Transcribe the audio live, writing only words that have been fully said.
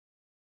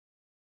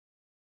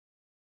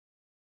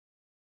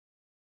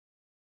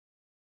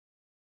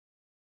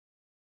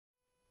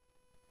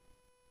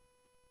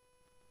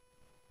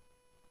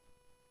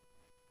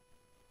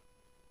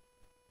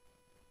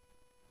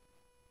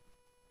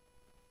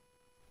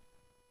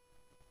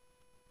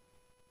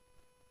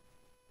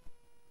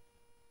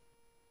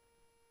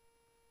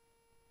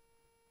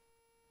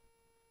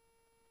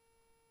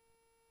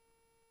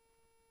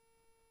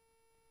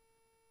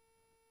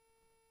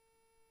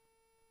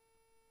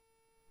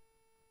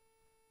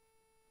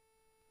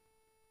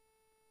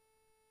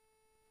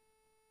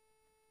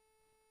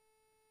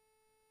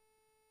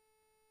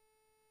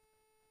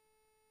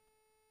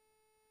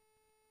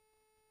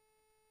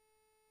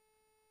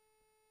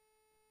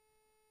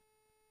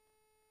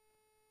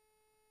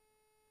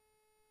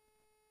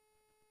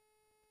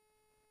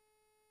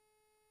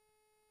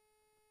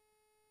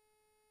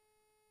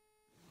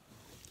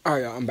All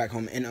right, y'all, I'm back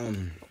home,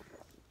 and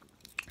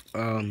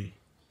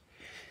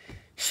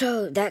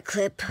so that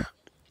clip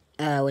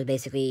was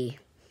basically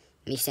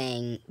me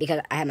saying,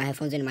 because I have my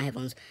headphones in, and my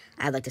headphones,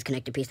 I have like this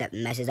connector piece that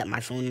messes up my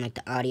phone, like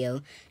the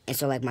audio, and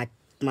so like my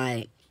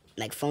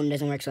like phone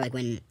doesn't work. So like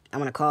when I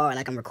want to call or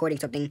like I'm recording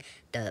something,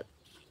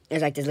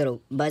 there's like this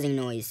little buzzing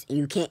noise, and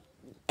you can't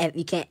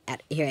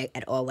hear it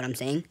at all what I'm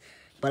saying,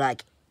 but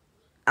like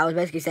I was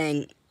basically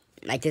saying,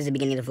 like, this is the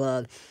beginning of the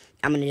vlog.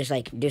 I'm gonna just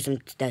like do some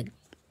stuff,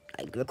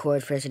 like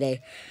record for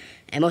today,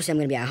 and mostly I'm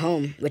gonna be at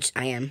home, which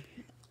I am.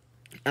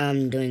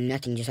 Doing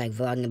nothing, just like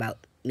vlogging about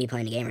me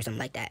playing the game or something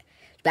like that.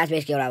 That's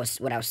basically what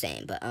I was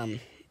saying. But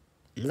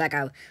like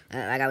I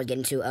was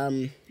getting to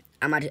I'm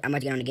about to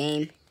get on the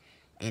game,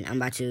 and I'm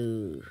about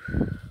to,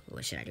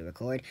 what should I do?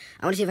 Record.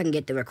 I want to see if I can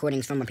get the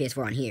recordings from my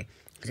PS4 on here,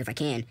 because if I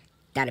can,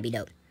 that'd be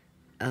dope.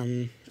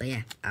 But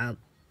yeah, I'll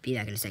be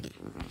back in a second.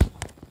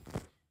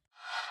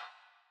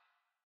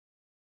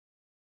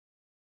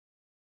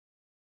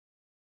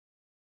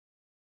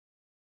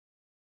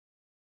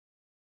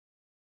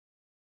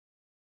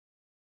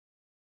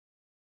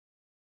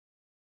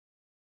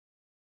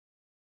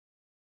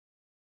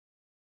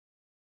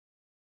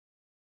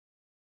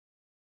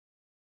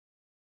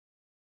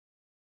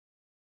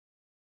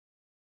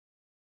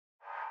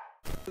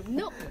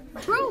 No,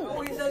 bro.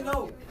 Oh, he said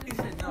no. He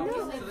said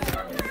no.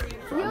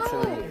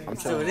 I'm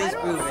So it chilling. is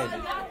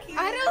proven.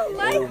 I don't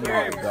like Oh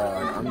my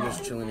god, I'm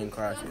just chilling in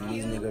class, and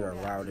these niggas are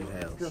loud as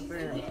hell.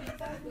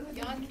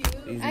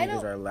 These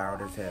niggas are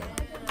loud as hell.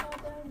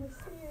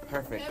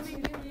 Perfect.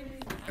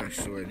 I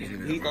swear, these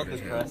niggas He are got loud as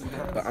this hell. press.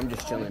 But I'm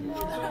just chilling.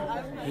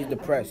 He's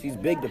depressed. He's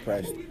big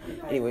depressed.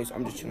 Anyways,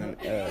 I'm just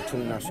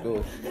chilling out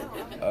school.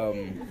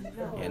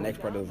 Yeah, next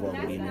part of the vlog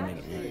will be in a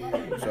minute.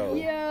 So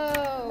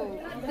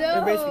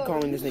they're basically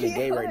calling this nigga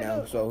gay right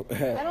now. So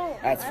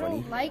that's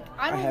funny. I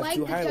don't have like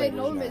two the highlighters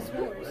ginormous now.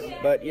 horse.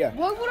 But yeah,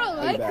 What would I I'll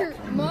be like back.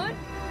 her, Mud?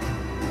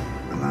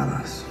 Not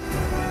us.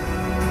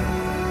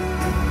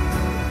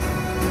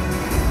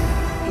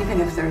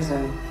 Even if there's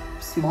a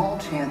small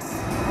chance,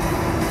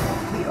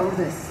 we owe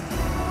this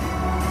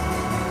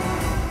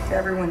to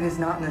everyone who's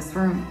not in this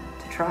room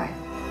to try.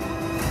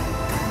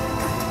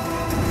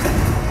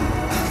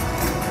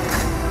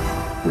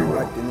 We I will.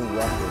 like the new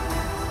rocket.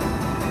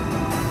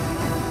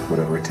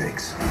 Whatever it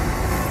takes.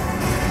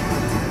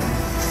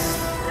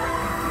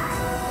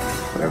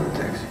 Whatever it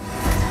takes.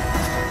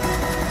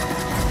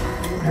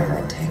 Whatever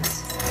it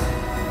takes.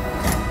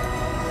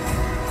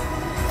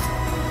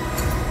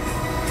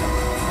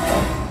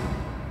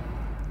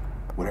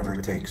 Whatever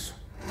it takes.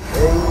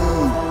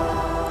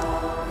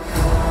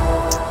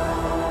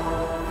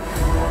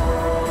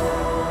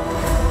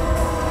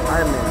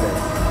 Iron Man Day.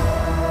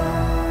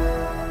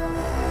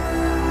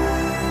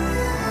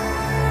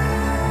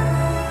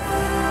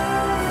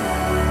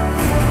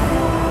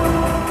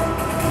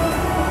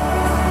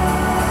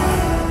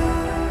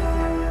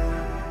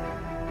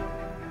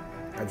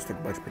 I just took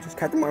a bunch of pictures.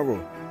 Captain Marvel.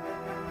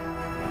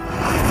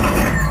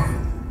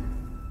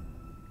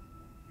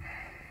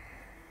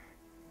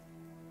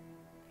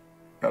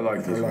 I like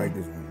I this like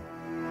one. this one.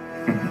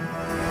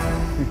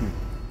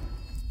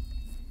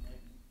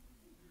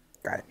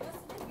 Got it.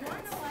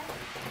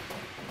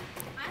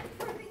 I'm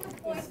proving a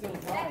point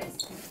that is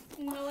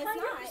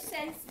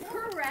 100%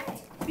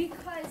 correct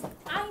because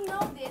I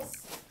know this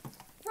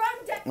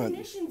from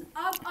definitions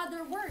of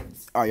other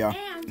words. All right, y'all.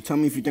 And Tell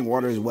me if you think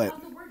water is wet.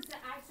 of the words that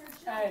I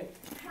searched up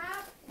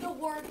have the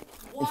word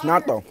water It's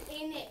not, though.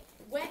 in it.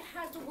 Wet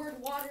has the word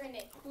water in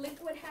it.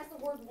 Liquid has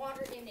the word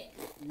water in it.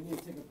 You need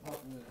to take a puff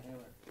from the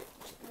inhaler.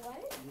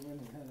 What? You're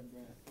running out of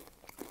breath.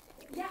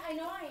 Yeah, I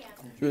know I am.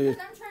 Really?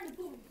 Because I'm trying to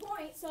prove a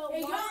point. So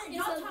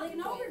y'all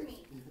talking over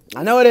me.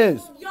 I know it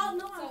is. Y'all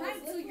know I'm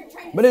right, so you're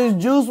trying to But is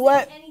juice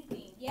wet?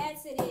 anything.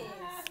 Yes, it is.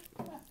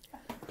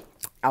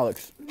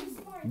 Alex,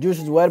 juice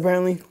is wet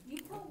apparently. You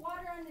put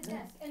water on the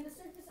desk and the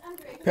surface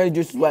under it. Apparently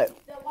juice is wet.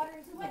 The water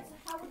isn't wet. So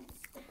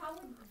how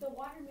would the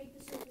water make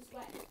the surface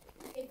wet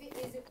if it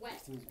isn't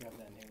wet? Please grab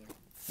that inhaler.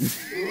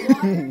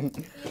 Water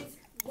is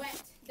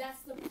wet.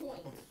 That's the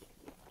point.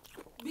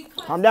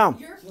 Because Calm down.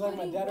 you're She's like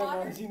my putting dad right now,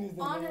 water she needs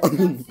the on a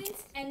inhaler.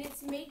 substance and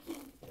it's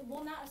making,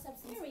 well, not a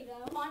substance,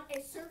 on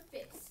a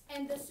surface.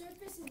 And the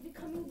surface is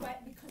becoming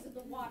wet because of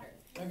the water.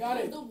 I got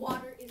Because it. the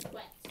water is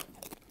wet.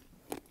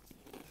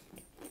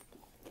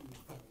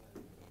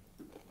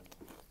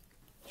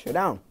 Chill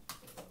down.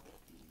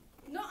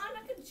 No, I'm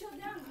not gonna chill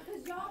down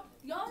because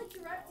y'all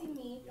interrupting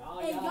me,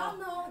 and y'all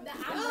know that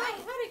I'm right.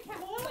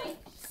 Wait,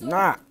 so,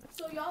 Nah.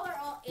 So y'all are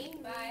all angry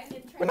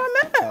and We're trying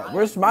not mad.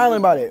 We're smiling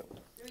about it.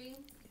 3, 2,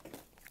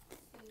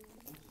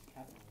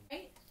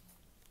 right?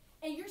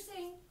 And you're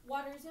saying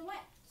water isn't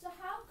wet. So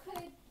how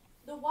could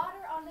the water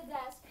on the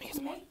desk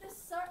make the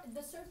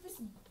surface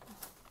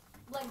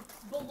like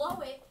below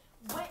it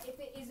wet if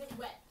it isn't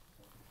wet?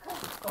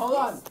 Hold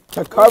on.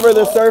 To cover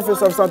the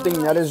surface of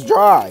something that is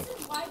dry. This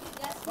is why the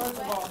desk is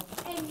First of all, wet,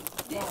 and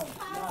this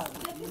has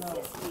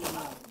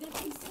the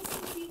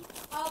consistency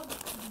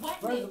of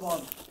wetness. First of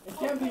all, it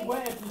can't be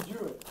wet if you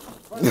drew it.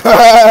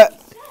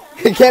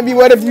 It can't be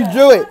wet if you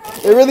drew it.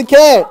 It really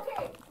can't.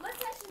 Okay,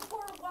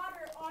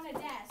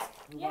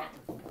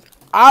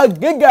 I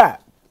did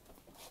that.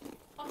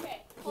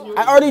 Okay.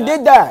 I already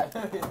did that.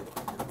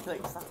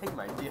 Like, stop taking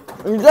my idea.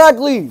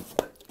 Exactly.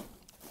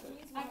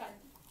 I got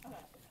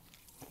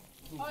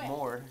it. Okay.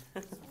 More.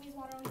 Squeeze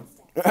water on the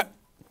desk.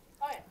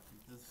 Okay.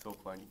 This is so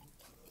funny.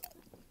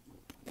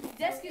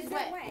 Desk is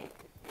wet.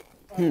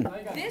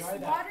 This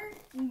water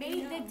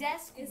made the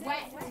desk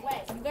wet.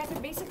 You guys are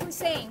basically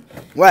saying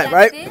Wet, that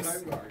right?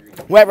 this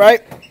Wet,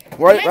 right?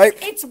 Right, yes, right?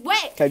 it's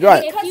wet. Okay, dry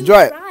it. If you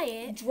Dry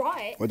it.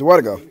 dry it, Where'd the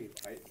water go?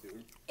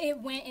 it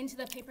went into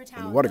the paper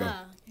towel. water go?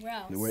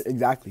 Gross.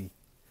 Exactly.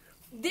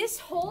 This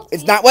whole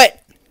It's not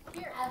wet.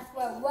 Here,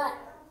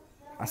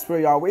 I swear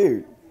y'all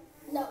weird.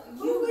 No,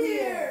 you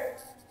weird.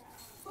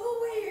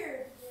 Who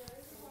weird?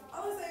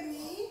 I would say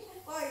me.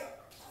 Like,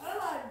 I don't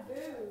know how to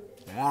do.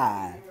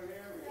 Ah.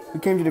 We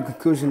came to the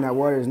conclusion that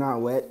water is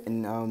not wet,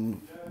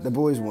 and the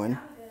boys won.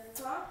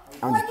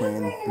 I'm just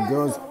playing. The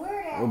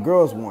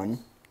girls won.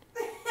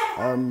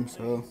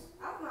 So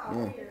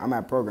yeah, I'm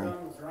at program.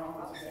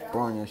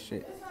 Boring as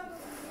shit.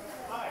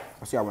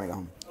 I'll see y'all when I get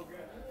home.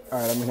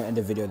 Alright, I'm gonna end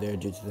the video there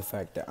due to the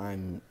fact that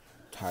I'm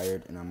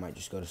tired and I might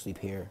just go to sleep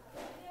here.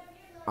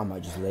 I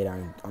might just lay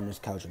down on this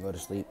couch and go to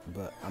sleep,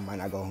 but I might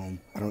not go home.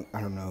 I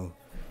don't know.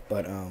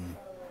 But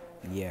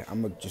yeah,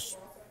 I'm gonna just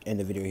end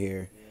the video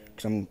here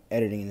because I'm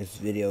editing this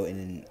video and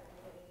then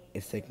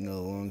it's taking a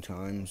long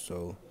time,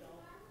 so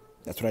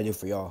that's what I do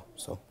for y'all.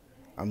 So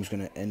I'm just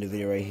gonna end the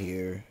video right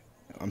here.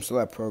 I'm still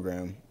at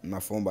program. My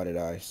phone about to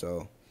die,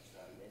 so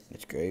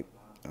it's great.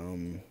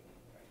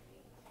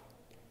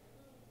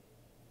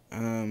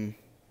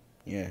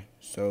 Yeah,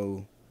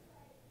 so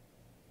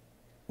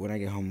when I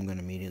get home, I'm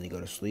gonna immediately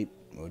go to sleep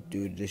or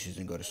do the dishes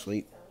and go to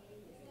sleep.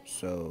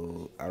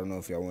 So I don't know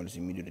if y'all want to see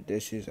me do the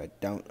dishes. I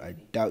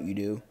doubt you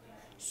do.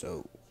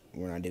 So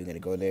we're not even gonna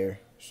go there.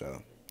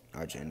 So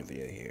I'll just end the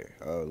video here.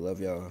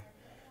 Love y'all.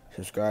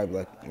 Subscribe,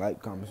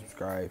 like, comment,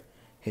 subscribe.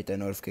 Hit that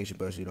notification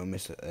bell so you don't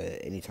miss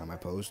any time I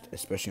post,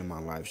 especially on my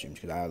live streams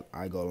because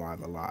I go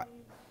live a lot.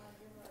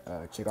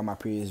 Check out my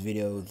previous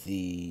video,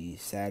 the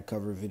sad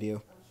cover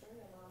video,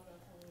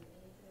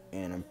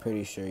 and I'm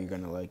pretty sure you're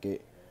gonna like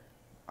it.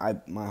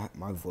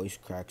 My voice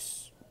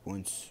cracks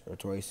once or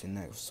twice in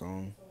that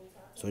song,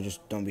 so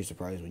just don't be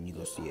surprised when you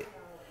go see it.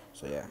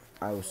 So yeah,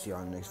 I will see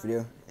y'all in the next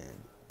video, and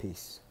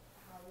peace.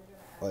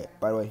 Oh yeah,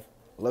 by the way,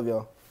 love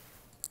y'all.